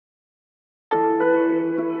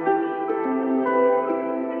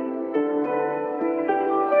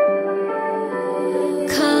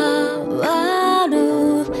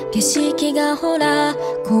りがほら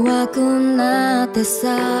怖くなって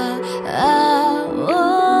さ、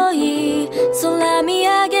青い空見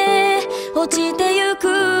上げ落ちてゆ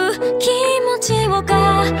く気持ちを変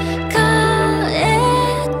え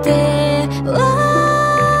て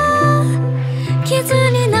傷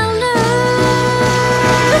になる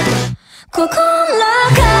心か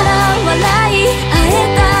ら笑い合え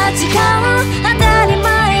た時間当たり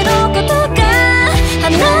前のことが離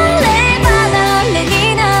れ離れに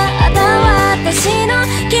なった私の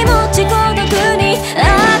気持ち孤独に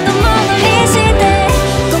後戻りして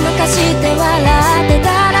ごまかして笑ってた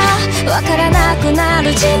らわからなくなる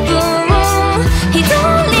自分を一人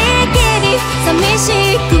きり寂し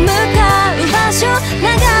く向かう場所流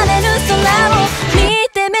れる空を見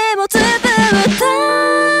て目をつぶった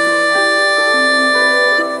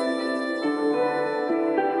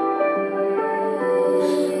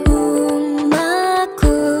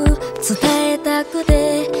伝えたく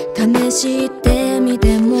て試してみ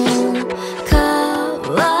ても代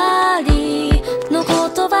わりの言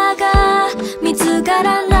葉が見つか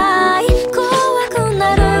らない怖く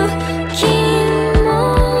なる気持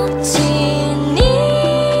ちに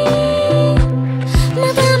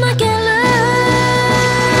まだ負ける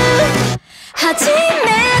初め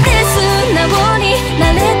て素直にな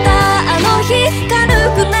れたあの日軽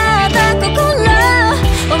くなった心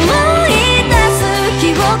思い出す記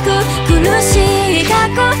憶苦しい過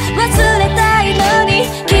去忘れたいのに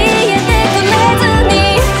消えてくれずに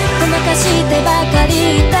ごまかしてばかり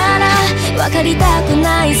いたら分かりたく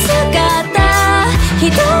ない姿一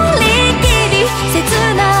人きり切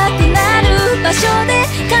なくなる場所で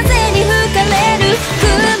風に吹かれる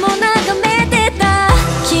雲眺めてた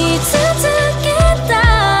傷つけた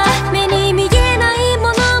目に見えないも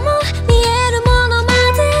のも見えるものま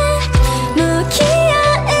で向き合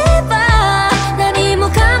えば何も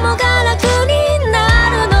かもが楽にな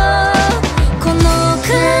るのこの感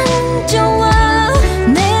情を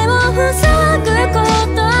目を塞ぐこ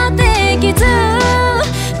とできず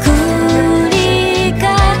繰り返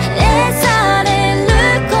される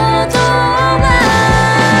ことは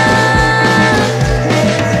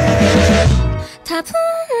多分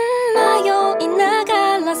迷いなが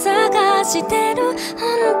ら探してる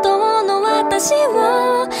本当の私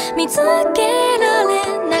を見つけられ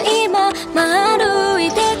ないまま歩い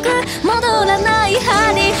てく戻らない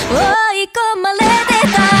歯に追い込まれて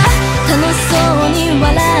た楽しそうに笑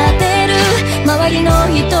ってる周りの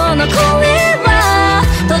人の声